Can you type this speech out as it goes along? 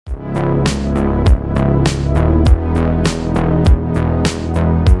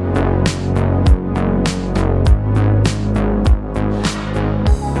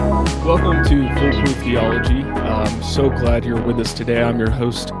So glad you're with us today. I'm your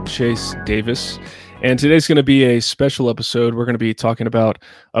host, Chase Davis, and today's going to be a special episode. We're going to be talking about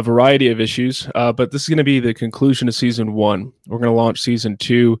a variety of issues, but this is going to be the conclusion of season 1. We're going to launch season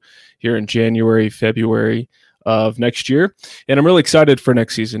 2 here in January, February of next year, and I'm really excited for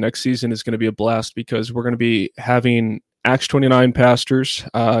next season. Next season is going to be a blast because we're going to be having Acts 29 pastors,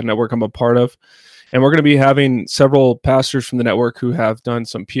 network I'm a part of, and we're going to be having several pastors from the network who have done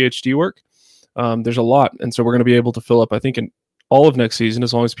some PhD work. There's a lot, and so we're going to be able to fill up, I think, in all of next season,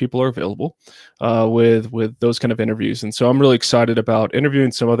 as long as people are available, with those kind of interviews. And so I'm really excited about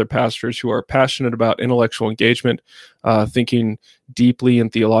interviewing some other pastors who are passionate about intellectual engagement, thinking deeply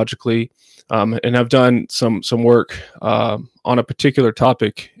and theologically, and have done some work on a particular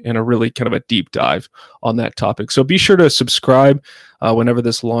topic and a really kind of a deep dive on that topic. So be sure to subscribe whenever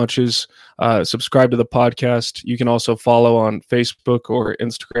this launches. Subscribe to the podcast. You can also follow on Facebook or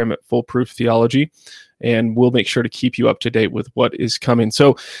Instagram at Full Proof Theology, and we'll make sure to keep you up to date with what is coming.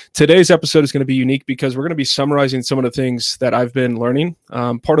 So today's episode is going to be unique because we're going to be summarizing some of the things that I've been learning.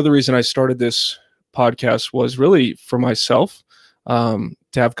 Part of the reason I started this podcast was really for myself,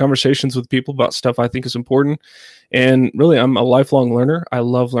 to have conversations with people about stuff I think is important. And really, I'm a lifelong learner. I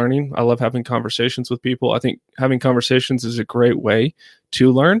love learning. I love having conversations with people. I think having conversations is a great way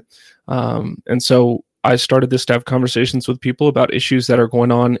to learn. And so I started this to have conversations with people about issues that are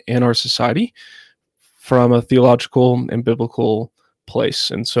going on in our society from a theological and biblical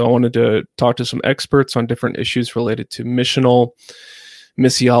place. And so I wanted to talk to some experts on different issues related to missional,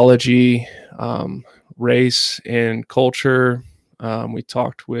 missiology, race and culture. We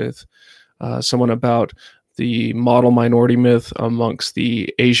talked with someone about the model minority myth amongst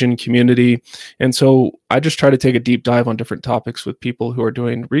the Asian community. And so I just try to take a deep dive on different topics with people who are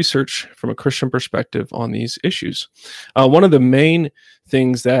doing research from a Christian perspective on these issues. One of the main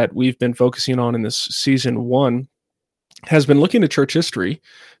things that we've been focusing on in this season 1 has been looking at church history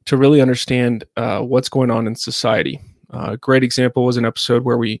to really understand what's going on in society. A great example was an episode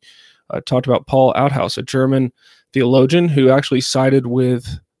where we talked about Paul Outhouse, a German theologian who actually sided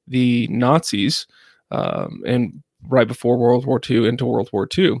with the Nazis and right before World War II into World War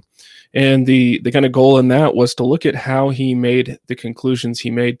II. And the kind of goal in that was to look at how he made the conclusions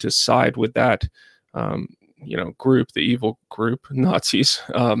he made to side with that group, the evil group, Nazis,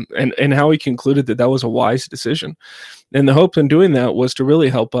 and how he concluded that was a wise decision. And the hope in doing that was to really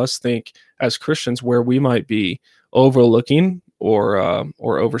help us think as Christians where we might be overlooking or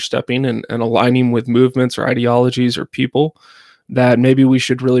overstepping and aligning with movements or ideologies or people that maybe we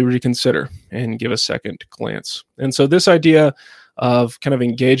should really reconsider and give a second glance. And so this idea of kind of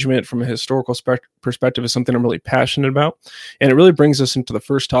engagement from a historical perspective is something I'm really passionate about. And it really brings us into the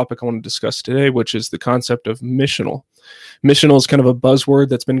first topic I want to discuss today, which is the concept of missional. Missional is kind of a buzzword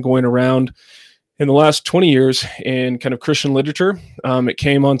that's been going around in the last 20 years in kind of Christian literature. It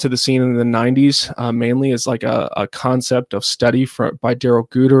came onto the scene in the 90s, mainly as like a concept of study by Daryl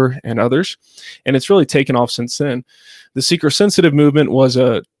Guter and others. And it's really taken off since then. The seeker-sensitive movement was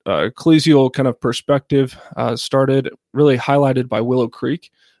a ecclesial kind of perspective, started really highlighted by Willow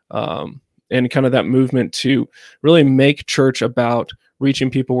Creek, and kind of that movement to really make church about reaching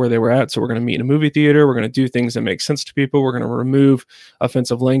people where they were at. So we're going to meet in a movie theater. We're going to do things that make sense to people. We're going to remove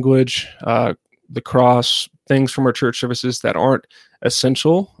offensive language, the cross, things from our church services that aren't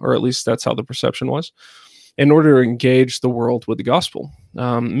essential, or at least that's how the perception was, in order to engage the world with the gospel.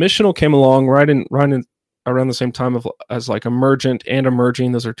 Missional came along right in around the same time as like emergent and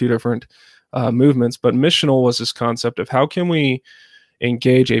emerging. Those are two different movements, but missional was this concept of how can we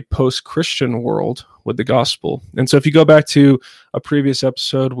engage a post-Christian world with the gospel. And so if you go back to a previous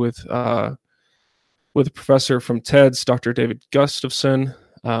episode with a professor from TEDS, Dr. David Gustafson,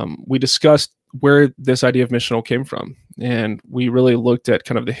 we discussed where this idea of missional came from. And we really looked at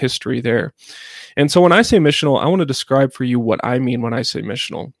kind of the history there. And so when I say missional, I want to describe for you what I mean when I say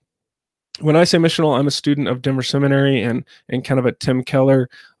missional. When I say missional, I'm a student of Denver Seminary and kind of a Tim Keller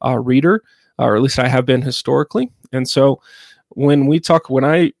reader, or at least I have been historically. And so when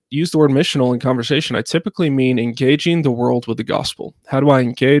I use the word missional in conversation, I typically mean engaging the world with the gospel. How do I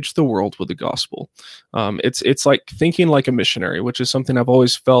engage the world with the gospel? It's like thinking like a missionary, which is something I've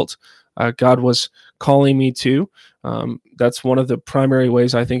always felt God was calling me to. That's one of the primary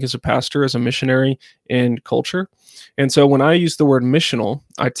ways I think as a pastor, as a missionary in culture. And so when I use the word missional,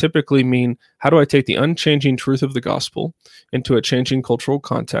 I typically mean, how do I take the unchanging truth of the gospel into a changing cultural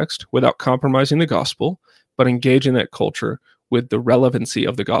context without compromising the gospel, but engage in that culture with the relevancy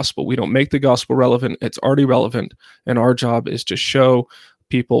of the gospel? We don't make the gospel relevant. It's already relevant. And our job is to show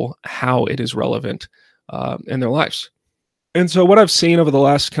people how it is relevant in their lives. And so what I've seen over the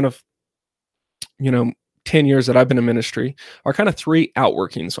last kind of 10 years that I've been in ministry are kind of three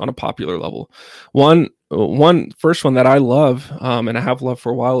outworkings on a popular level. First one that I love, and I have loved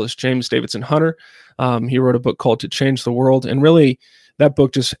for a while, is James Davidson Hunter. He wrote a book called To Change the World, and really that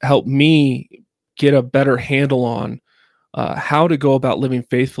book just helped me get a better handle on how to go about living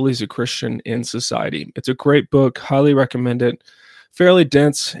faithfully as a Christian in society. It's a great book, highly recommend it. Fairly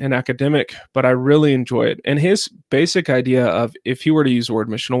dense and academic, but I really enjoy it. And his basic idea of, if he were to use the word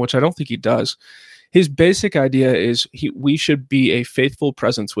missional, which I don't think he does, his basic idea is we should be a faithful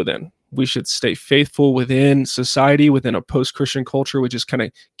presence within. We should stay faithful within society, within a post-Christian culture. We just kind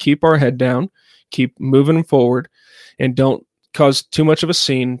of keep our head down, keep moving forward, and don't cause too much of a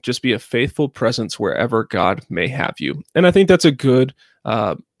scene. Just be a faithful presence wherever God may have you. And I think that's a good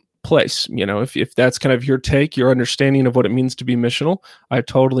place. If that's kind of your take, your understanding of what it means to be missional, I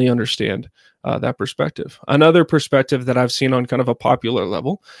totally understand that perspective. Another perspective that I've seen on kind of a popular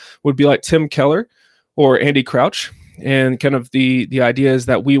level would be like Tim Keller or Andy Crouch. And kind of the idea is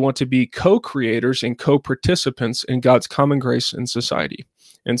that we want to be co-creators and co-participants in God's common grace in society.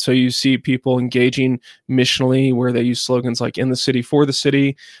 And so you see people engaging missionally where they use slogans like "in the city for the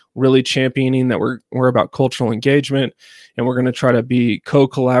city," really championing that we're about cultural engagement, and we're going to try to be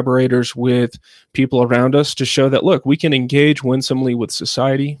co-collaborators with people around us to show that, look, we can engage winsomely with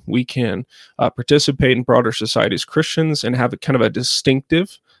society. We can participate in broader society as Christians and have a kind of a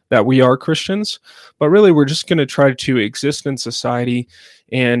distinctive that we are Christians, but really we're just going to try to exist in society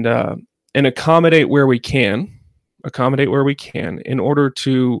and accommodate where we can in order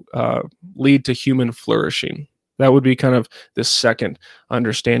to lead to human flourishing. That would be kind of the second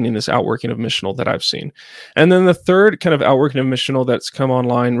understanding, this outworking of missional that I've seen. And then the third kind of outworking of missional that's come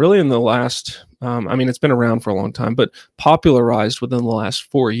online really in the last, it's been around for a long time, but popularized within the last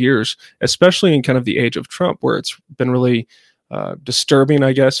 4 years, especially in kind of the age of Trump, where it's been really disturbing,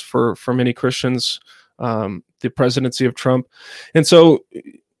 I guess, for many Christians, the presidency of Trump. And so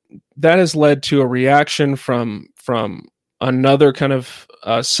that has led to a reaction from another kind of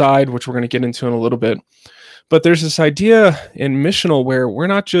side, which we're going to get into in a little bit. But there's this idea in missional where we're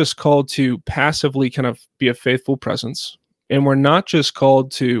not just called to passively kind of be a faithful presence, and we're not just called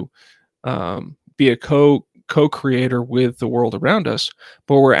to be a co-creator with the world around us,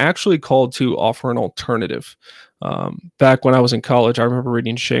 but we're actually called to offer an alternative. Back when I was in college, I remember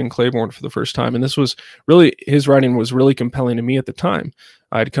reading Shane Claiborne for the first time, and his writing was really compelling to me at the time.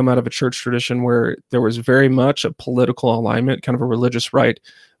 I'd come out of a church tradition where there was very much a political alignment, kind of a religious right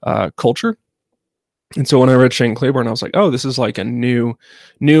culture. And so when I read Shane Claiborne, I was like, oh, this is like a new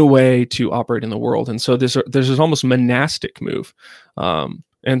way to operate in the world. And so there's this almost monastic move.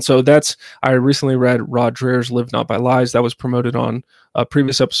 And so I recently read Rod Dreher's Live Not by Lies. That was promoted on a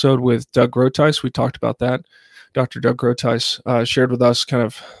previous episode with Doug Groothuis. We talked about that. Dr. Doug Groothuis shared with us kind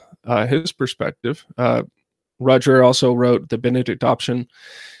of his perspective. Rod Dreher also wrote The Benedict Option.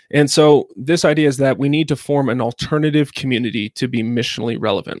 And so this idea is that we need to form an alternative community to be missionally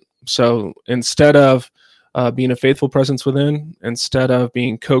relevant. So instead of being a faithful presence within, instead of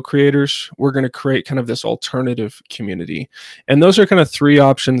being co-creators, we're going to create kind of this alternative community. And those are kind of three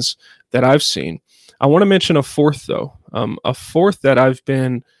options that I've seen. I want to mention a fourth, though. A fourth that I've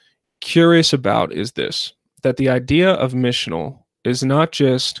been curious about is this, that the idea of missional is not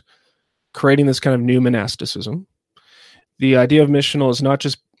just creating this kind of new monasticism. The idea of missional is not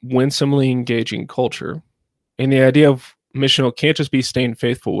just winsomely engaging culture. And the idea of missional can't just be staying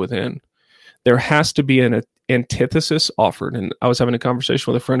faithful within. There has to be an antithesis offered. And I was having a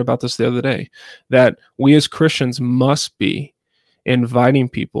conversation with a friend about this the other day, that we as Christians must be inviting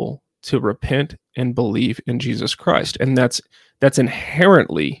people to repent and believe in Jesus Christ. And that's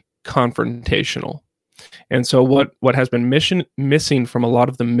inherently confrontational. And so what has been missing from a lot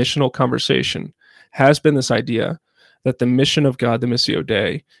of the missional conversation has been this idea that the mission of God, the Missio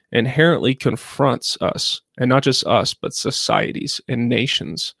Dei, inherently confronts us, and not just us, but societies and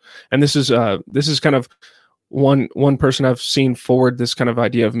nations. And this is kind of one person I've seen forward this kind of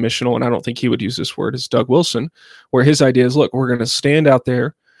idea of missional, and I don't think he would use this word, is Doug Wilson, where his idea is, look, we're going to stand out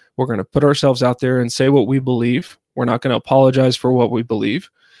there, we're going to put ourselves out there and say what we believe. We're not going to apologize for what we believe,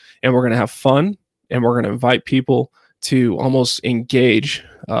 and we're going to have fun, and we're going to invite people to almost engage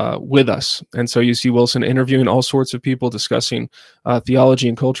with us. And so you see Wilson interviewing all sorts of people, discussing theology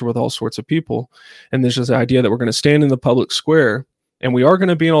and culture with all sorts of people. And there's this idea that we're going to stand in the public square, and we are going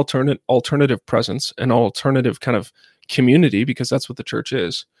to be an alternative presence, an alternative kind of community, because that's what the church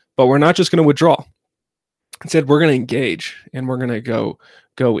is. But we're not just going to withdraw. Instead, we're going to engage, and we're going to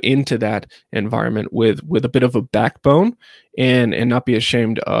go into that environment with a bit of a backbone and not be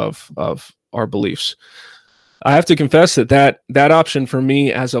ashamed of our beliefs. I have to confess that option for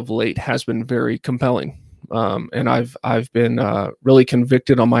me as of late has been very compelling. and I've been really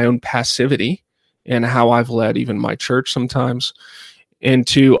convicted on my own passivity and how I've led even my church sometimes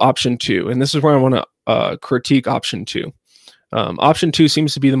into option two. And this is where I want to critique option two. Option two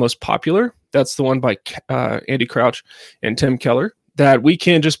seems to be the most popular. That's the one by Andy Crouch and Tim Keller, that we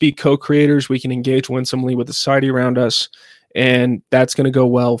can just be co-creators. We can engage winsomely with the society around us, and that's going to go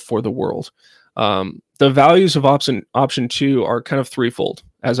well for the world. The values of option two are kind of threefold,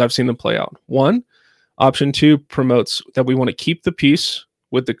 as I've seen them play out. One, option two promotes that we want to keep the peace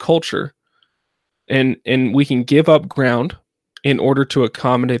with the culture, and we can give up ground in order to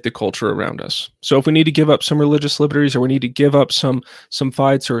accommodate the culture around us. So if we need to give up some religious liberties, or we need to give up some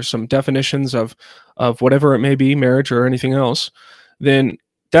fights or some definitions of whatever it may be, marriage or anything else, then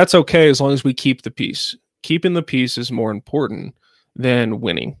that's okay as long as we keep the peace. Keeping the peace is more important than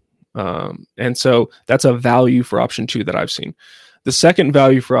winning. And so that's a value for option two that I've seen. The second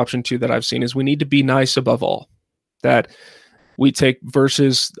value for option two that I've seen is we need to be nice above all. That we take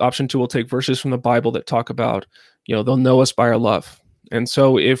verses, option two will take verses from the Bible that talk about, they'll know us by our love. And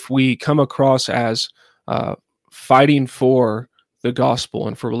so if we come across as fighting for the gospel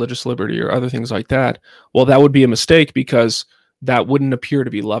and for religious liberty or other things like that, well, that would be a mistake, because that wouldn't appear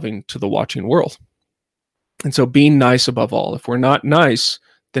to be loving to the watching world. And so being nice above all. If we're not nice,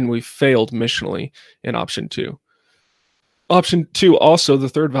 then we've failed missionally in option two. Option two, also, the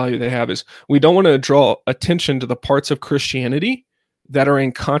third value they have is we don't want to draw attention to the parts of Christianity that are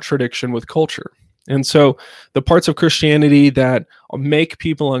in contradiction with culture. And so the parts of Christianity that make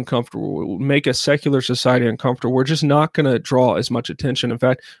people uncomfortable, make a secular society uncomfortable, we're just not going to draw as much attention. In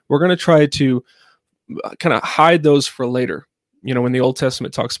fact, we're going to try to kind of hide those for later. When the Old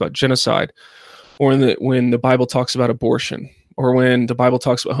Testament talks about genocide, or when the Bible talks about abortion, or when the Bible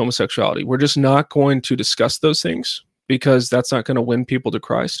talks about homosexuality, we're just not going to discuss those things, because that's not going to win people to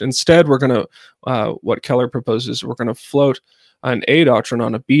Christ. Instead, we're going to, what Keller proposes, we're going to float an A doctrine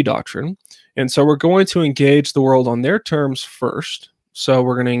on a B doctrine. And so we're going to engage the world on their terms first. So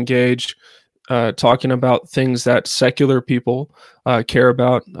we're going to engage talking about things that secular people care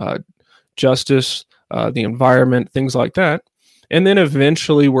about, justice, the environment, things like that. And then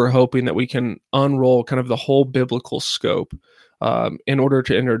eventually we're hoping that we can unroll kind of the whole biblical scope in order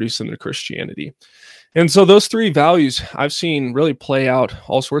to introduce them to Christianity. And so those three values I've seen really play out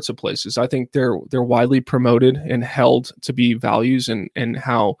all sorts of places. I think they're widely promoted and held to be values, and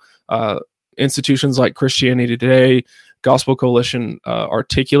how institutions like Christianity Today, Gospel Coalition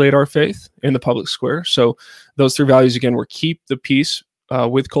articulate our faith in the public square. So those three values, again, were keep the peace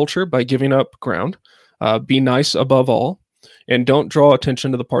with culture by giving up ground, be nice above all, and don't draw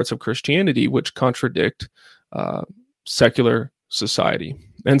attention to the parts of Christianity which contradict secular society.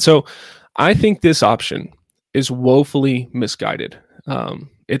 And so I think this option is woefully misguided.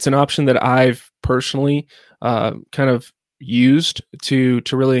 It's an option that I've personally kind of used to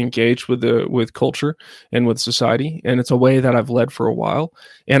really engage with culture and with society, and it's a way that I've led for a while.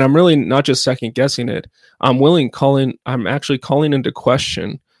 And I'm really not just second guessing it. I'm actually calling into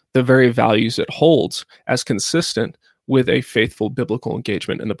question the very values it holds as consistent with a faithful biblical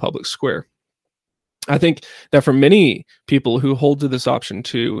engagement in the public square. I think that for many people who hold to this option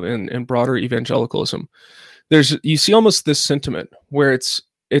too, and broader evangelicalism, you see almost this sentiment where it's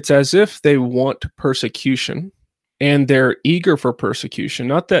as if they want persecution and they're eager for persecution,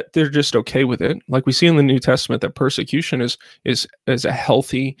 not that they're just okay with it. Like we see in the New Testament, that persecution is a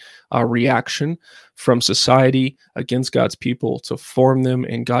healthy reaction from society against God's people to form them,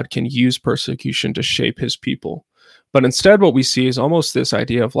 and God can use persecution to shape his people. But instead, what we see is almost this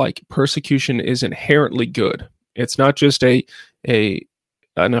idea of like persecution is inherently good. It's not just an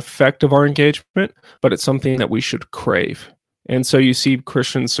effect of our engagement, but it's something that we should crave. And so you see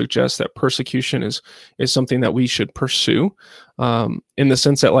Christians suggest that persecution is something that we should pursue, in the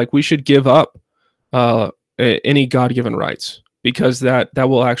sense that like we should give up any God-given rights, because that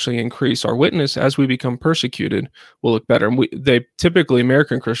will actually increase our witness. As we become persecuted, we'll look better. And typically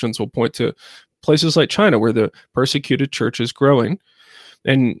American Christians will point to places like China, where the persecuted church is growing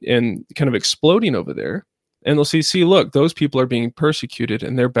and kind of exploding over there. And they'll see, look, those people are being persecuted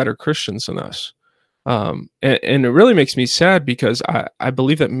and they're better Christians than us. And it really makes me sad, because I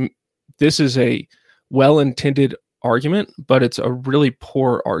believe that this is a well-intended argument, but it's a really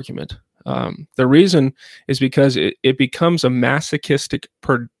poor argument. The reason is because it becomes a masochistic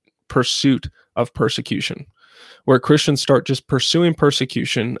pursuit of persecution, where Christians start just pursuing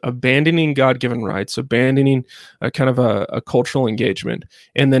persecution, abandoning God-given rights, abandoning a kind of a cultural engagement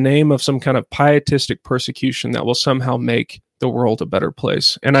in the name of some kind of pietistic persecution that will somehow make the world a better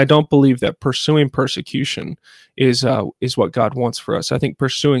place. And I don't believe that pursuing persecution is what God wants for us. I think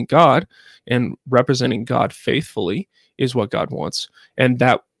pursuing God and representing God faithfully is what God wants, and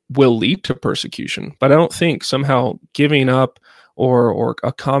that will lead to persecution. But I don't think somehow giving up or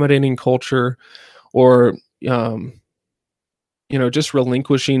accommodating culture or just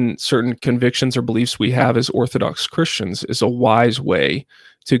relinquishing certain convictions or beliefs we have as Orthodox Christians is a wise way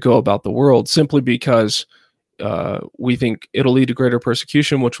to go about the world, simply because we think it'll lead to greater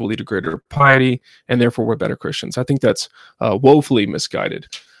persecution, which will lead to greater piety, and therefore we're better Christians. I think that's woefully misguided.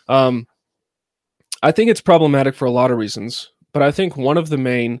 I think it's problematic for a lot of reasons, but I think one of the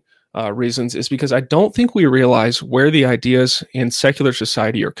main reasons is because I don't think we realize where the ideas in secular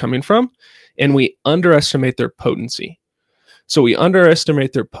society are coming from, and we underestimate their potency. So we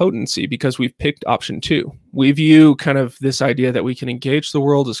underestimate their potency because we've picked option 2. We view kind of this idea that we can engage the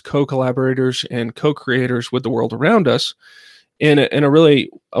world as co-collaborators and co-creators with the world around us in a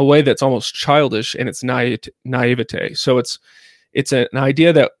way that's almost childish, and it's naivete. So it's an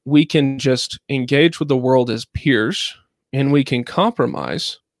idea that we can just engage with the world as peers, and we can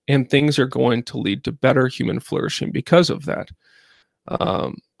compromise, and things are going to lead to better human flourishing because of that.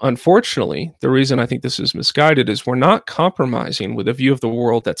 Unfortunately, the reason I think this is misguided is we're not compromising with a view of the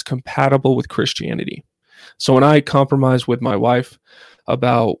world that's compatible with Christianity. So when I compromise with my wife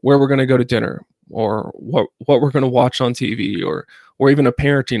about where we're going to go to dinner, or what we're going to watch on TV, or even a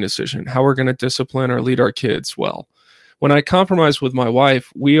parenting decision, how we're going to discipline or lead our kids well, when I compromise with my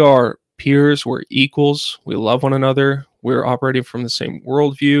wife, we are peers, we're equals, we love one another, we're operating from the same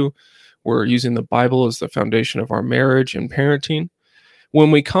worldview, we're using the Bible as the foundation of our marriage and parenting. When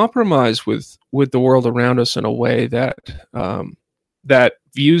we compromise with the world around us in a way that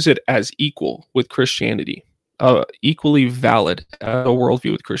views it as equal with Christianity, equally valid as a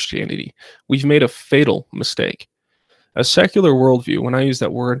worldview with Christianity, we've made a fatal mistake. A secular worldview, when I use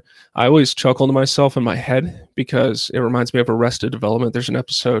that word, I always chuckle to myself in my head because it reminds me of Arrested Development. There's an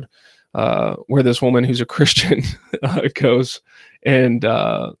episode where this woman who's a Christian goes and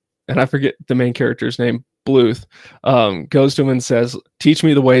I forget the main character's name, Bluth, goes to him and says, "Teach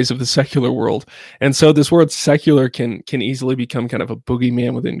me the ways of the secular world." And so this word secular can easily become kind of a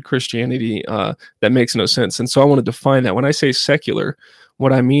boogeyman within Christianity that makes no sense. And so I want to define that. When I say secular,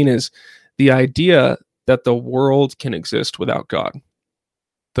 what I mean is the idea that the world can exist without God.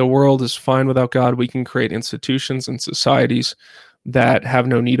 The world is fine without God. We can create institutions and societies that have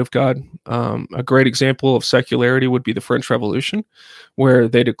no need of God. A great example of secularity would be the French Revolution, where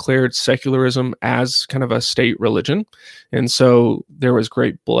they declared secularism as kind of a state religion. And so there was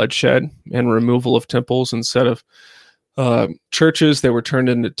great bloodshed and removal of temples. Instead of churches, they were turned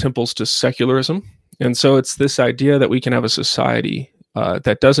into temples to secularism. And so it's this idea that we can have a society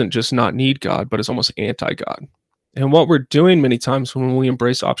that doesn't just not need God, but is almost anti-God. And what we're doing many times when we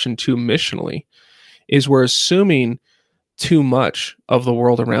embrace option 2 missionally is we're assuming too much of the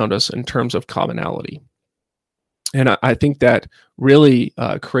world around us in terms of commonality. And I think that really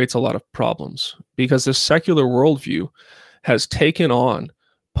creates a lot of problems, because the secular worldview has taken on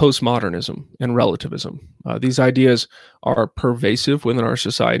postmodernism and relativism. These ideas are pervasive within our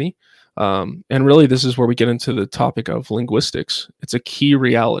society. And really, this is where we get into the topic of linguistics. It's a key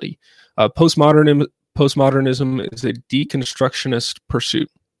reality. Postmodernism is a deconstructionist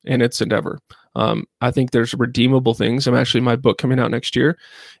pursuit in its endeavor. I think there's redeemable things. My book coming out next year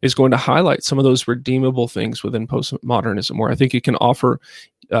is going to highlight some of those redeemable things within postmodernism, where I think it can offer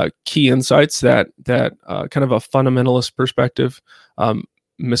key insights that kind of a fundamentalist perspective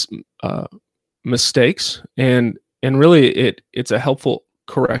mistakes, and really it's a helpful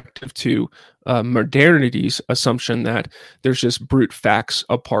corrective to modernity's assumption that there's just brute facts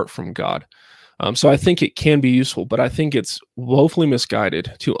apart from God. So I think it can be useful, but I think it's woefully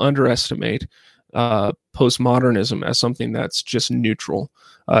misguided to underestimate postmodernism as something that's just neutral.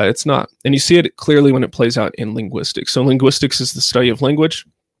 It's not. And you see it clearly when it plays out in linguistics. So linguistics is the study of language,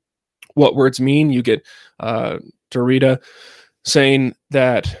 what words mean. You get Derrida saying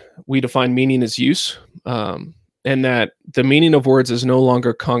that we define meaning as use, and that the meaning of words is no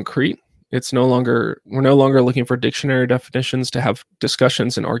longer concrete. We're no longer looking for dictionary definitions to have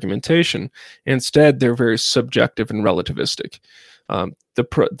discussions and argumentation. Instead, they're very subjective and relativistic.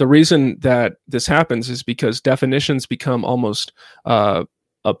 The reason that this happens is because definitions become almost a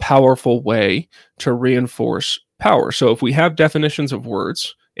powerful way to reinforce power. So if we have definitions of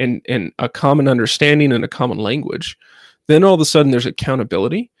words and a common understanding and a common language, then all of a sudden there's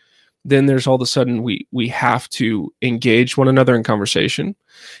accountability. Then there's all of a sudden we have to engage one another in conversation.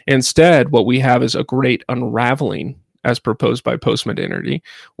 Instead, what we have is a great unraveling as proposed by postmodernity,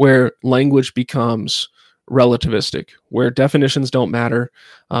 where language becomes relativistic, where definitions don't matter.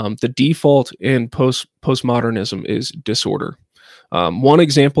 The default in postmodernism is disorder. One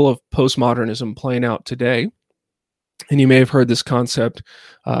example of postmodernism playing out today, and you may have heard this concept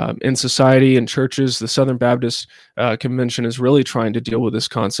in society and churches. The Southern Baptist Convention is really trying to deal with this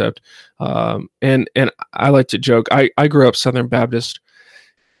concept. And I like to joke, I grew up Southern Baptist.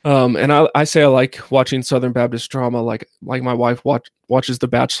 And I say I like watching Southern Baptist drama like my wife watches The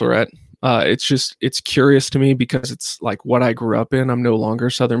Bachelorette. It's curious to me because it's like what I grew up in. I'm no longer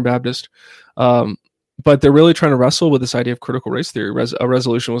Southern Baptist. But they're really trying to wrestle with this idea of critical race theory. A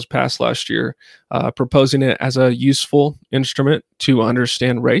resolution was passed last year proposing it as a useful instrument to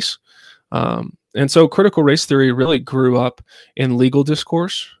understand race. And so critical race theory really grew up in legal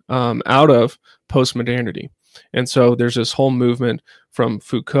discourse out of postmodernity. And so there's this whole movement from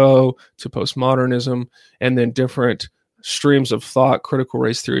Foucault to postmodernism, and then different streams of thought, critical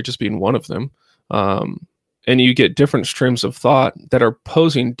race theory just being one of them. And you get different streams of thought that are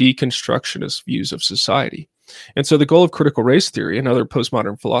posing deconstructionist views of society. And so the goal of critical race theory and other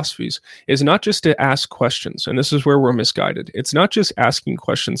postmodern philosophies is not just to ask questions, and this is where we're misguided. It's not just asking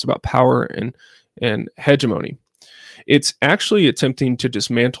questions about power and hegemony. It's actually attempting to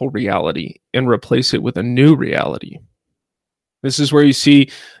dismantle reality and replace it with a new reality. This is where you see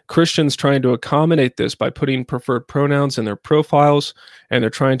Christians trying to accommodate this by putting preferred pronouns in their profiles, and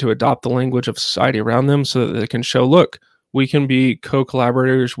they're trying to adopt the language of society around them so that they can show, look, we can be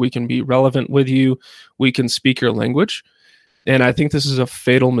co-collaborators, we can be relevant with you, we can speak your language. And I think this is a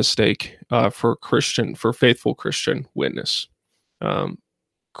fatal mistake for faithful Christian witness.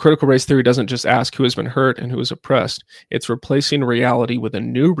 Critical race theory doesn't just ask who has been hurt and who is oppressed. It's replacing reality with a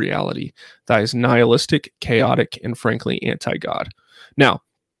new reality that is nihilistic, chaotic, and frankly anti-God. Now,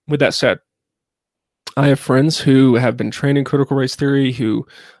 with that said, I have friends who have been trained in critical race theory who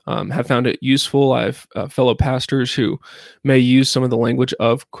have found it useful. I have fellow pastors who may use some of the language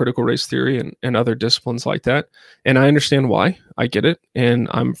of critical race theory and other disciplines like that. And I understand why. I get it. And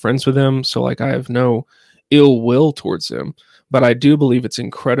I'm friends with them. So I have no ill will towards them. But I do believe it's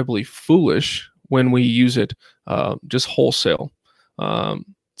incredibly foolish when we use it just wholesale.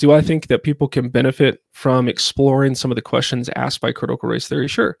 Do I think that people can benefit from exploring some of the questions asked by critical race theory?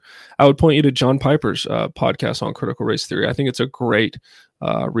 Sure. I would point you to John Piper's podcast on critical race theory. I think it's a great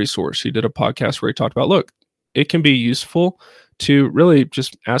resource. He did a podcast where he talked about, look, it can be useful to really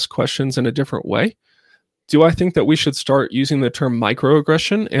just ask questions in a different way. Do I think that we should start using the term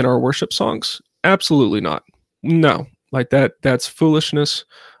microaggression in our worship songs? Absolutely not. No. That's foolishness.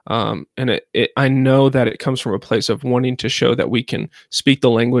 And I know that it comes from a place of wanting to show that we can speak the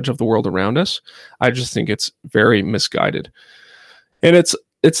language of the world around us. I just think it's very misguided. And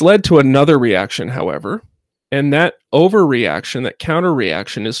it's led to another reaction, however, and that overreaction, that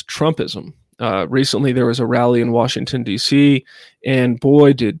counter-reaction is Trumpism. Recently, there was a rally in Washington, D.C., and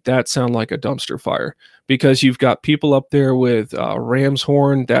boy, did that sound like a dumpster fire, because you've got people up there with ram's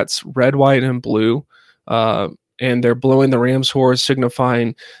horn that's red, white, and blue, and they're blowing the ram's horn,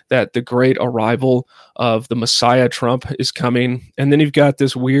 signifying that the great arrival of the Messiah Trump is coming. And then you've got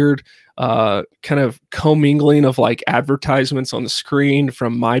this weird kind of commingling of advertisements on the screen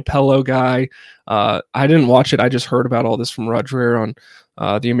from My Pillow guy. I didn't watch it. I just heard about all this from Roger on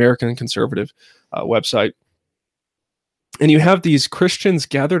the American Conservative website. And you have these Christians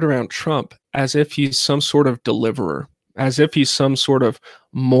gathered around Trump as if he's some sort of deliverer, as if he's some sort of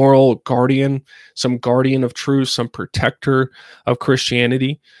moral guardian, some guardian of truth, some protector of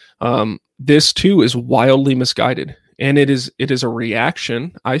Christianity. This too is wildly misguided. And it is a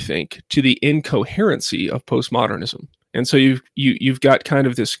reaction, I think, to the incoherency of postmodernism. And so you've got kind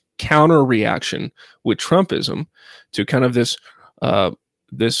of this counter reaction with Trumpism to kind of this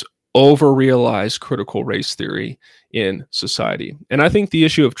over-realized critical race theory in society. And I think the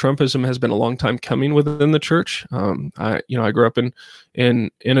issue of Trumpism has been a long time coming within the church. I grew up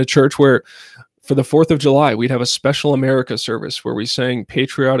in a church where for the 4th of July, we'd have a special America service where we sang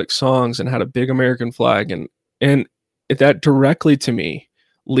patriotic songs and had a big American flag. And that directly to me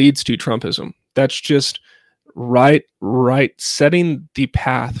leads to Trumpism. That's just right, setting the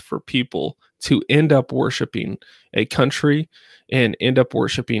path for people to end up worshiping a country and end up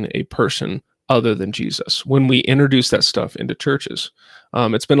worshiping a person other than Jesus. When we introduce that stuff into churches,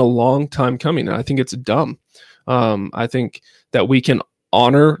 it's been a long time coming, and I think it's dumb. I think that we can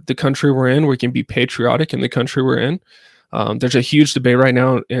honor the country we're in. We can be patriotic in the country we're in. There's a huge debate right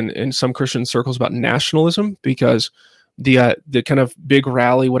now in some Christian circles about nationalism, because the kind of big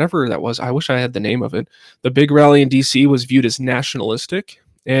rally, whatever that was, I wish I had the name of it. The big rally in DC was viewed as nationalistic,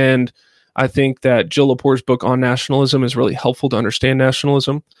 and I think that Jill Lepore's book on nationalism is really helpful to understand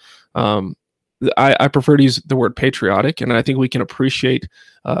nationalism. I prefer to use the word patriotic, and I think we can appreciate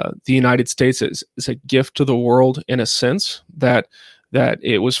the United States as a gift to the world in a sense that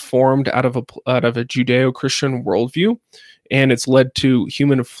it was formed out of a Judeo-Christian worldview, and it's led to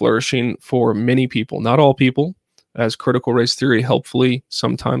human flourishing for many people, not all people, as critical race theory helpfully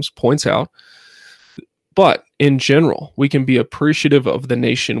sometimes points out. But in general, we can be appreciative of the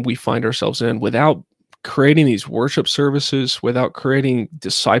nation we find ourselves in without creating these worship services, without creating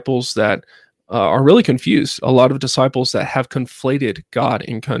disciples that are really confused. A lot of disciples that have conflated God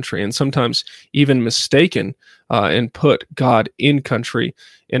in country and sometimes even mistaken and put God in country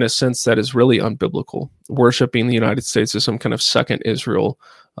in a sense that is really unbiblical. Worshiping the United States as some kind of second Israel.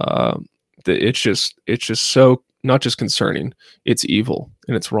 It's just so not just concerning, it's evil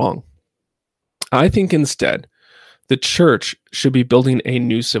and it's wrong. I think instead, the church should be building a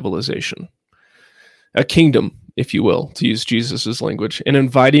new civilization, a kingdom, if you will, to use Jesus's language, and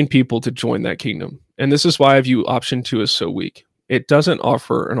inviting people to join that kingdom. And this is why I view option 2 as so weak. It doesn't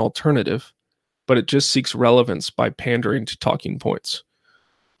offer an alternative, but it just seeks relevance by pandering to talking points.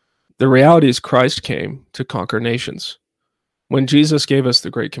 The reality is Christ came to conquer nations. When Jesus gave us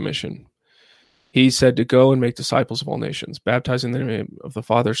the Great Commission, he said to go and make disciples of all nations, baptizing them in the name of the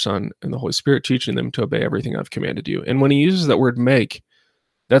Father, Son, and the Holy Spirit, teaching them to obey everything I've commanded you. And when he uses that word make,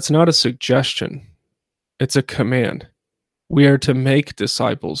 that's not a suggestion. It's a command. We are to make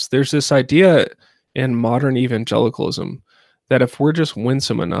disciples. There's this idea in modern evangelicalism that if we're just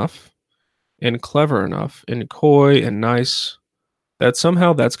winsome enough and clever enough and coy and nice, that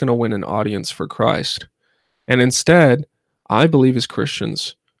somehow that's going to win an audience for Christ. And instead, I believe as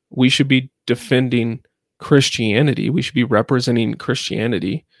Christians, we should be defending Christianity. We should be representing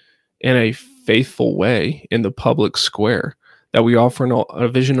Christianity in a faithful way in the public square, that we offer a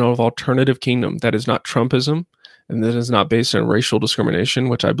vision of alternative kingdom that is not Trumpism and that is not based on racial discrimination,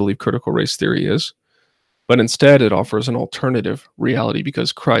 which I believe critical race theory is, but instead it offers an alternative reality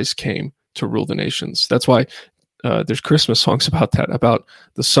because Christ came to rule the nations. That's why there's Christmas songs about that, about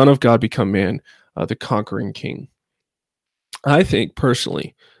the Son of God become man, the conquering king. I think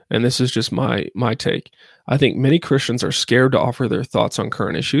personally, and this is just my take, I think many Christians are scared to offer their thoughts on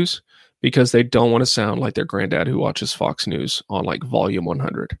current issues because they don't want to sound like their granddad who watches Fox News on like volume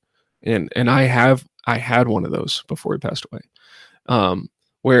 100. And I had one of those before he passed away,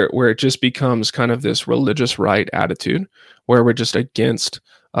 where it just becomes kind of this religious right attitude where we're just against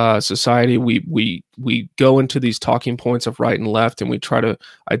society. We go into these talking points of right and left and we try to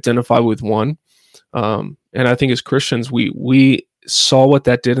identify with one. And I think as Christians, we saw what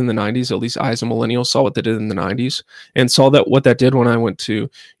that did in the 90s, at least I as a millennial saw what that did in the 90s, and saw that what that did when I went to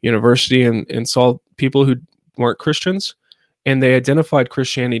university and saw people who weren't Christians, and they identified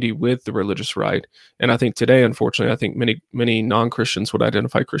Christianity with the religious right. And I think today, unfortunately, I think many non-Christians would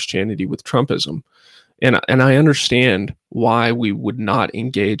identify Christianity with Trumpism. And I understand why we would not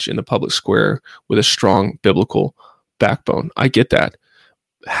engage in the public square with a strong biblical backbone. I get that.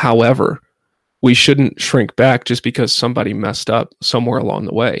 However, we shouldn't shrink back just because somebody messed up somewhere along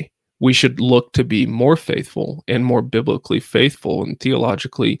the way. We should look to be more faithful and more biblically faithful and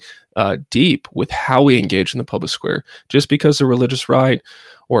theologically deep with how we engage in the public square. Just because the religious right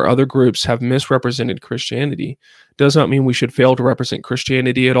or other groups have misrepresented Christianity does not mean we should fail to represent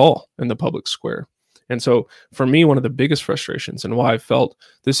Christianity at all in the public square. And so for me, one of the biggest frustrations and why I felt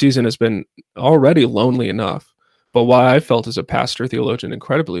this season has been already lonely enough, but why I felt as a pastor, theologian,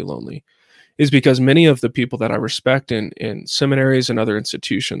 incredibly lonely, is because many of the people that I respect in seminaries and other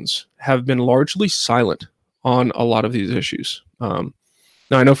institutions have been largely silent on a lot of these issues. Now,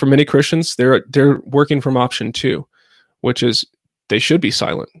 I know for many Christians, they're working from option 2, which is they should be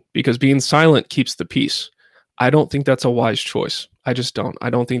silent because being silent keeps the peace. I don't think that's a wise choice. I just don't.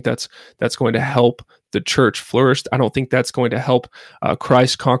 I don't think that's going to help the church flourish. I don't think that's going to help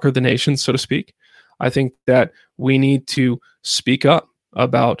Christ conquer the nations, so to speak. I think that we need to speak up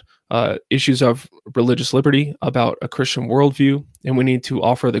about issues of religious liberty, about a Christian worldview, and we need to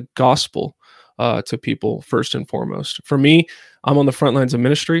offer the gospel to people first and foremost. For me, I'm on the front lines of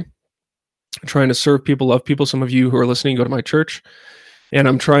ministry, trying to serve people, love people. Some of you who are listening go to my church, and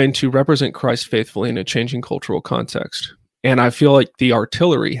I'm trying to represent Christ faithfully in a changing cultural context. And I feel like the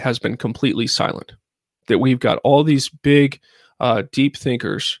artillery has been completely silent, that we've got all these big, deep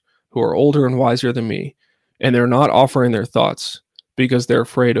thinkers who are older and wiser than me, and they're not offering their thoughts because they're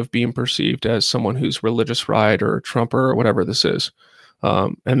afraid of being perceived as someone who's religious right or a Trumper or whatever this is.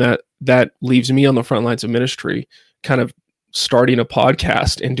 And that leaves me on the front lines of ministry, kind of starting a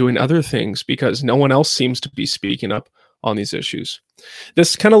podcast and doing other things because no one else seems to be speaking up on these issues.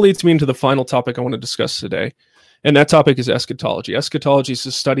 This kind of leads me into the final topic I want to discuss today. And that topic is eschatology. Eschatology is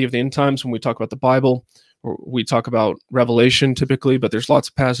the study of the end times. When we talk about the Bible, or we talk about Revelation typically, but there's lots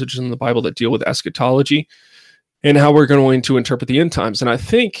of passages in the Bible that deal with eschatology and how we're going to interpret the end times. And I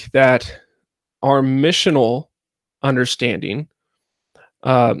think that our missional understanding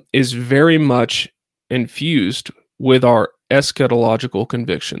is very much infused with our eschatological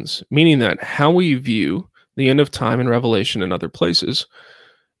convictions, meaning that how we view the end of time in Revelation and other places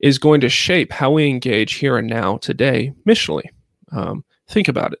is going to shape how we engage here and now today missionally. Think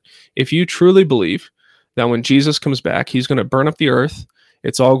about it. If you truly believe that when Jesus comes back, he's going to burn up the earth,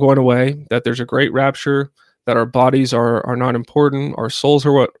 it's all going away, that there's a great rapture, that our bodies are not important, our souls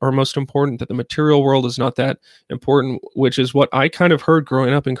are what are most important, that the material world is not that important, which is what I kind of heard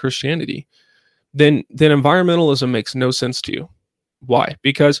growing up in Christianity, then environmentalism makes no sense to you. Why?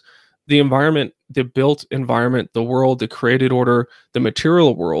 Because the environment, the built environment, the world, the created order, the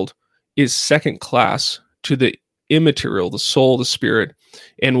material world is second class to the immaterial, the soul, the spirit,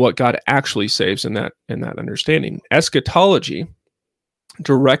 and what God actually saves in that understanding. Eschatology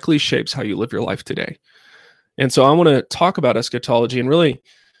directly shapes how you live your life today. And so I want to talk about eschatology and really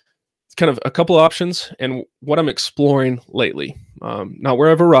it's kind of a couple of options and what I'm exploring lately. Not where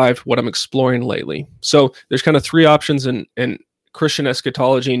I've arrived, what I'm exploring lately. So there's kind of three options in Christian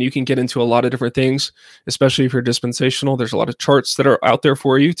eschatology, and you can get into a lot of different things, especially if you're dispensational. There's a lot of charts that are out there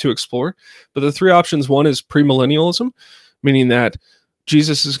for you to explore. But the three options, one is premillennialism, meaning that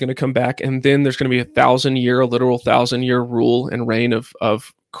Jesus is going to come back, and then there's going to be a literal 1,000-year rule and reign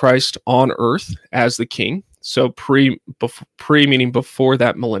of Christ on earth as the king. So pre meaning before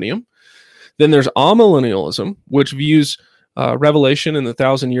that millennium. Then there's amillennialism, which views Revelation and the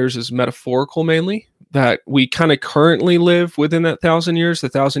 1,000 years as metaphorical mainly, that we kind of currently live within that 1,000 years. The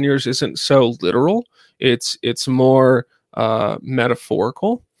 1,000 years isn't so literal. It's more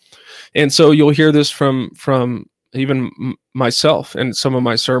metaphorical. And so you'll hear this from even myself and some of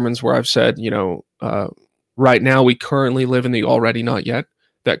my sermons where I've said, right now we currently live in the already not yet,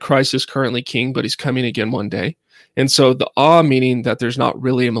 that Christ is currently king, but he's coming again one day. And so the meaning that there's not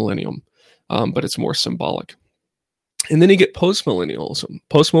really a millennium, but it's more symbolic. And then you get postmillennialism.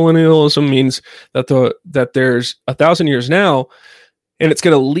 Postmillennialism means that there's 1,000 years now, and it's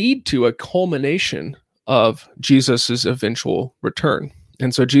going to lead to a culmination of Jesus's eventual return.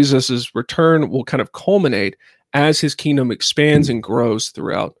 And so Jesus's return will kind of culminate as his kingdom expands and grows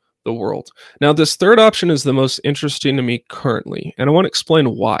throughout the world. Now, this third option is the most interesting to me currently, and I want to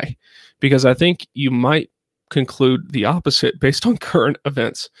explain why, because I think you might conclude the opposite based on current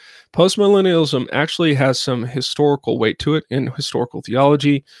events. Postmillennialism actually has some historical weight to it in historical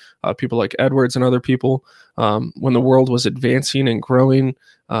theology. People like Edwards and other people, when the world was advancing and growing,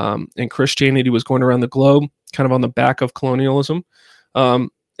 and Christianity was going around the globe, kind of on the back of colonialism.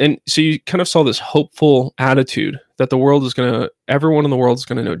 And so you kind of saw this hopeful attitude that everyone in the world is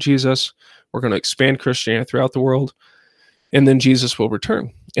going to know Jesus. We're going to expand Christianity throughout the world, and then Jesus will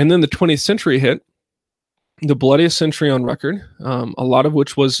return. And then the 20th century hit, the bloodiest century on record, a lot of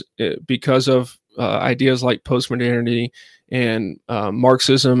which was because of ideas like postmodernity and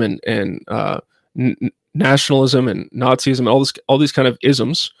Marxism and nationalism and Nazism, all these kind of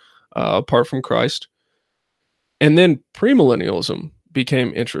isms apart from Christ. And then premillennialism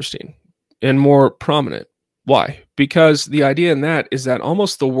became interesting and more prominent. Why? Because the idea in that is that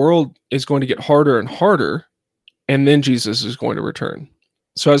almost the world is going to get harder and harder, and then Jesus is going to return.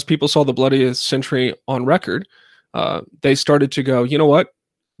 So as people saw the bloodiest century on record, they started to go, you know what?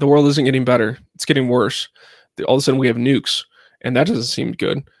 The world isn't getting better. It's getting worse. All of a sudden we have nukes, and that doesn't seem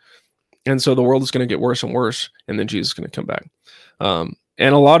good. And so the world is going to get worse and worse, and then Jesus is going to come back.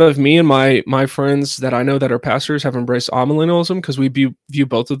 And a lot of me and my friends that I know that are pastors have embraced amillennialism because we view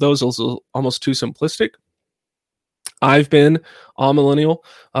both of those as almost too simplistic. I've been amillennial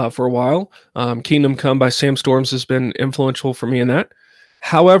for a while. Kingdom Come by Sam Storms has been influential for me in that.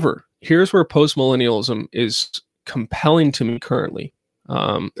 However, here's where postmillennialism is compelling to me currently.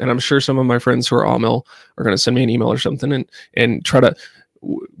 And I'm sure some of my friends who are amil are going to send me an email or something and try to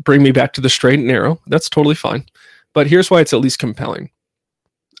bring me back to the straight and narrow. That's totally fine. But here's why it's at least compelling.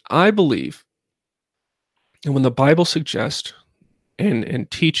 I believe that when the Bible suggests and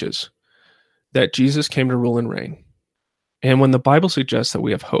teaches that Jesus came to rule and reign, and when the Bible suggests that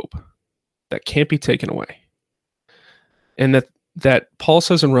we have hope that can't be taken away, and that Paul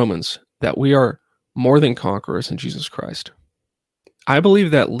says in Romans that we are more than conquerors in Jesus Christ, I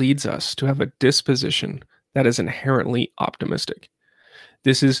believe that leads us to have a disposition that is inherently optimistic.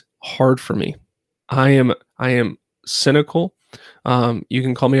 This is hard for me. I am cynical. You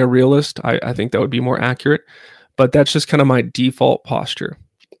can call me a realist. I think that would be more accurate, but that's just kind of my default posture.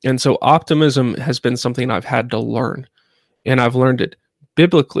 And so optimism has been something I've had to learn. And I've learned it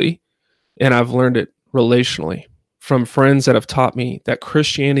biblically, and I've learned it relationally from friends that have taught me that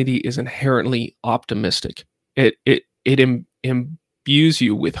Christianity is inherently optimistic. It imbues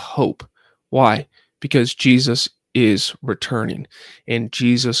you with hope. Why? Because Jesus is returning, and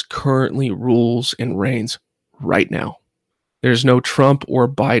Jesus currently rules and reigns right now. There's no Trump or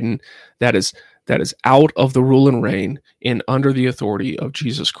Biden that is out of the rule and reign and under the authority of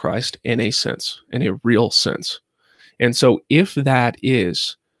Jesus Christ in a sense, in a real sense. And so if that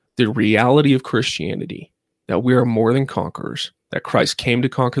is the reality of Christianity, that we are more than conquerors, that Christ came to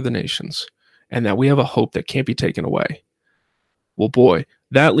conquer the nations, and that we have a hope that can't be taken away, well, boy,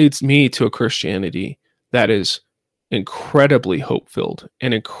 that leads me to a Christianity that is incredibly hope-filled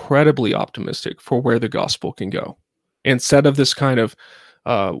and incredibly optimistic for where the gospel can go. Instead of this kind of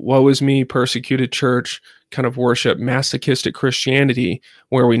woe is me, persecuted church kind of worship, masochistic Christianity,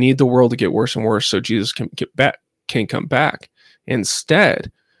 where we need the world to get worse and worse so Jesus can come back.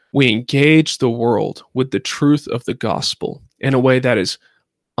 Instead, we engage the world with the truth of the gospel in a way that is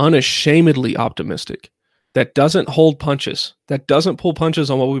unashamedly optimistic, that doesn't hold punches, that doesn't pull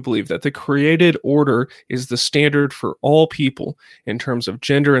punches on what we believe, that the created order is the standard for all people in terms of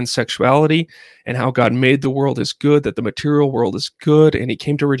gender and sexuality, and how God made the world is good, that the material world is good, and he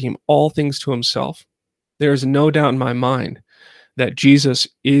came to redeem all things to himself. There is no doubt in my mind that Jesus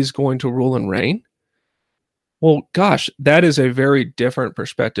is going to rule and reign. Well, gosh, that is a very different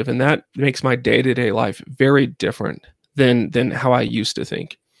perspective, and that makes my day-to-day life very different than how I used to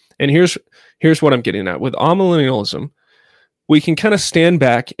think. And here's what I'm getting at. With amillennialism, we can kind of stand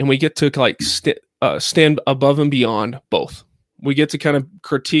back and we get to stand above and beyond both. We get to kind of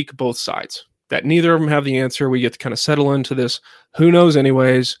critique both sides, that neither of them have the answer. We get to kind of settle into this, who knows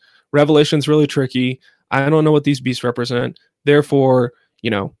anyways, Revelation's really tricky. I don't know what these beasts represent. Therefore,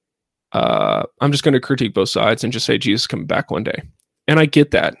 I'm just going to critique both sides and just say Jesus coming back one day. And I get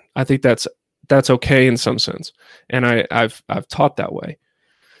that. I think that's okay in some sense. And I've taught that way.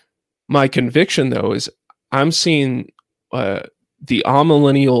 My conviction, though, is I'm seeing the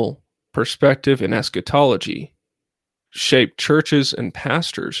amillennial perspective in eschatology shape churches and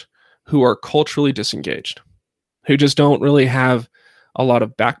pastors who are culturally disengaged, who just don't really have a lot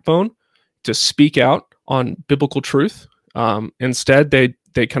of backbone to speak out on biblical truth. Instead,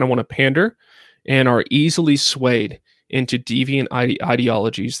 they kind of want to pander and are easily swayed into deviant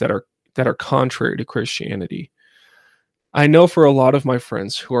ideologies that are contrary to Christianity. I know for a lot of my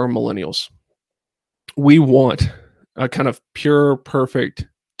friends who are millennials, we want a kind of pure, perfect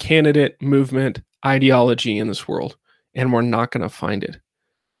candidate movement ideology in this world, and we're not going to find it.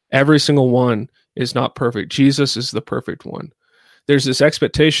 Every single one is not perfect. Jesus is the perfect one. There's this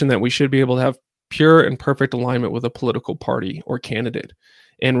expectation that we should be able to have pure and perfect alignment with a political party or candidate.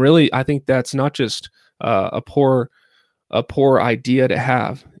 And really, I think that's not just a poor idea to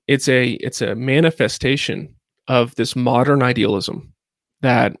have. It's a manifestation of this modern idealism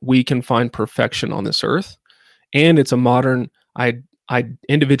that we can find perfection on this earth, and it's a modern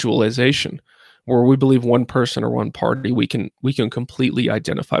individualization where we believe one person or one party we can completely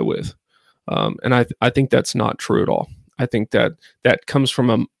identify with, and I think that's not true at all. I think that comes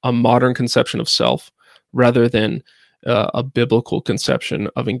from a modern conception of self rather than a biblical conception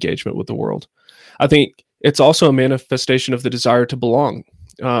of engagement with the world. I think it's also a manifestation of the desire to belong.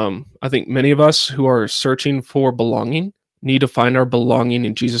 I think many of us who are searching for belonging need to find our belonging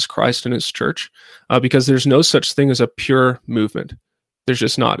in Jesus Christ and his church, because there's no such thing as a pure movement. There's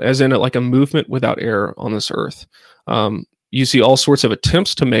just not, as in like a movement without error on this earth. You see all sorts of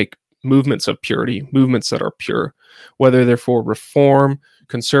attempts to make movements of purity, movements that are pure, whether they're for reform,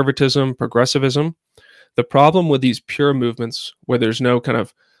 conservatism, progressivism. The problem with these pure movements, where there's no kind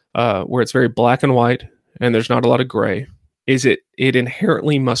of, where it's very black and white and there's not a lot of gray, is it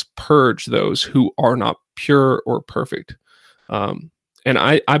inherently must purge those who are not pure or perfect. And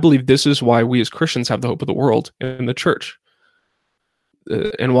I believe this is why we as Christians have the hope of the world in the church.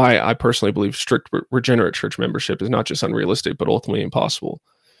 And why I personally believe strict regenerate church membership is not just unrealistic, but ultimately impossible.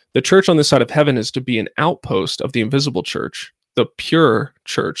 The church on this side of heaven is to be an outpost of the invisible church, the pure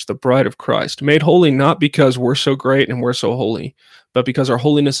church, the bride of Christ, made holy not because we're so great and we're so holy, but because our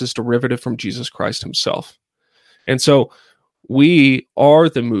holiness is derivative from Jesus Christ himself. And so we are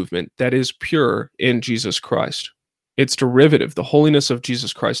the movement that is pure in Jesus Christ. It's derivative. The holiness of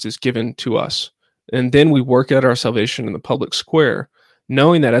Jesus Christ is given to us. And then we work out our salvation in the public square,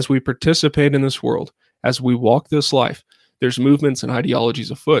 knowing that as we participate in this world, as we walk this life, there's movements and ideologies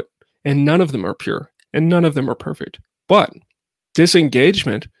afoot, and none of them are pure, and none of them are perfect. But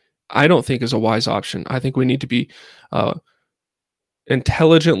disengagement, I don't think, is a wise option. I think we need to be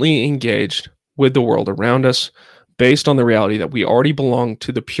intelligently engaged with the world around us based on the reality that we already belong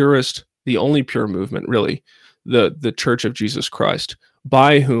to the purest, the only pure movement, really, the Church of Jesus Christ,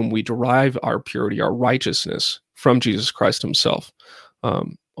 by whom we derive our purity, our righteousness from Jesus Christ himself.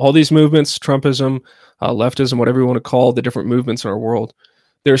 All these movements, Trumpism, leftism, whatever you want to call the different movements in our world,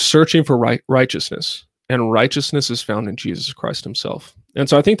 they're searching for righteousness, and righteousness is found in Jesus Christ himself. And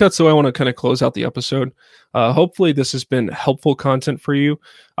so I think that's the way I want to kind of close out the episode. Hopefully this has been helpful content for you.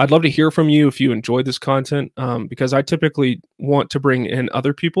 I'd love to hear from you if you enjoyed this content, because I typically want to bring in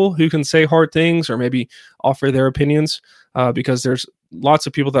other people who can say hard things or maybe offer their opinions, because there's lots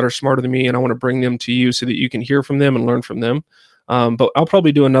of people that are smarter than me, and I want to bring them to you so that you can hear from them and learn from them. But I'll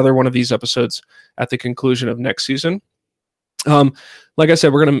probably do another one of these episodes at the conclusion of next season. Like I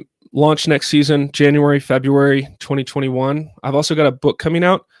said, we're going to launch next season, January, February 2021. I've also got a book coming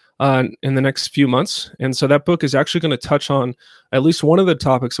out in the next few months. And so that book is actually going to touch on at least one of the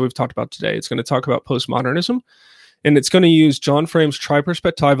topics that we've talked about today. It's going to talk about postmodernism, and it's going to use John Frame's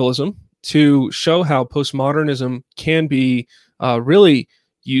triperspectivalism to show how postmodernism can be really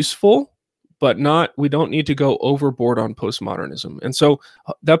useful, but we don't need to go overboard on postmodernism. And so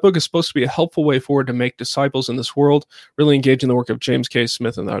that book is supposed to be a helpful way forward to make disciples in this world, really engage in the work of James K.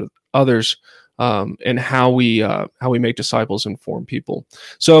 Smith and others, and how we make disciples and form people.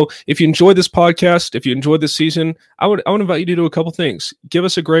 So if you enjoyed this podcast, if you enjoyed this season, I would invite you to do a couple things. Give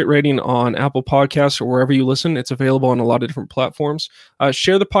us a great rating on Apple Podcasts or wherever you listen. It's available on a lot of different platforms.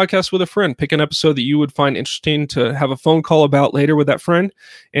 Share the podcast with a friend. Pick an episode that you would find interesting to have a phone call about later with that friend,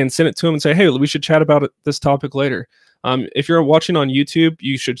 and send it to him and say, hey, we should chat about this topic later. If you're watching on YouTube,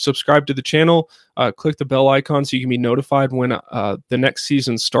 you should subscribe to the channel, click the bell icon so you can be notified when the next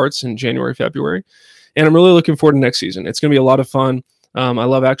season starts in January, February. And I'm really looking forward to next season. It's going to be a lot of fun. I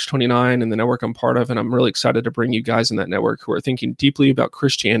love Acts 29 and the network I'm part of, and I'm really excited to bring you guys in that network who are thinking deeply about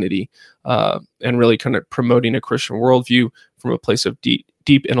Christianity, and really kind of promoting a Christian worldview from a place of deep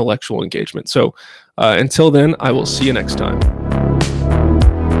intellectual engagement. So until then, I will see you next time.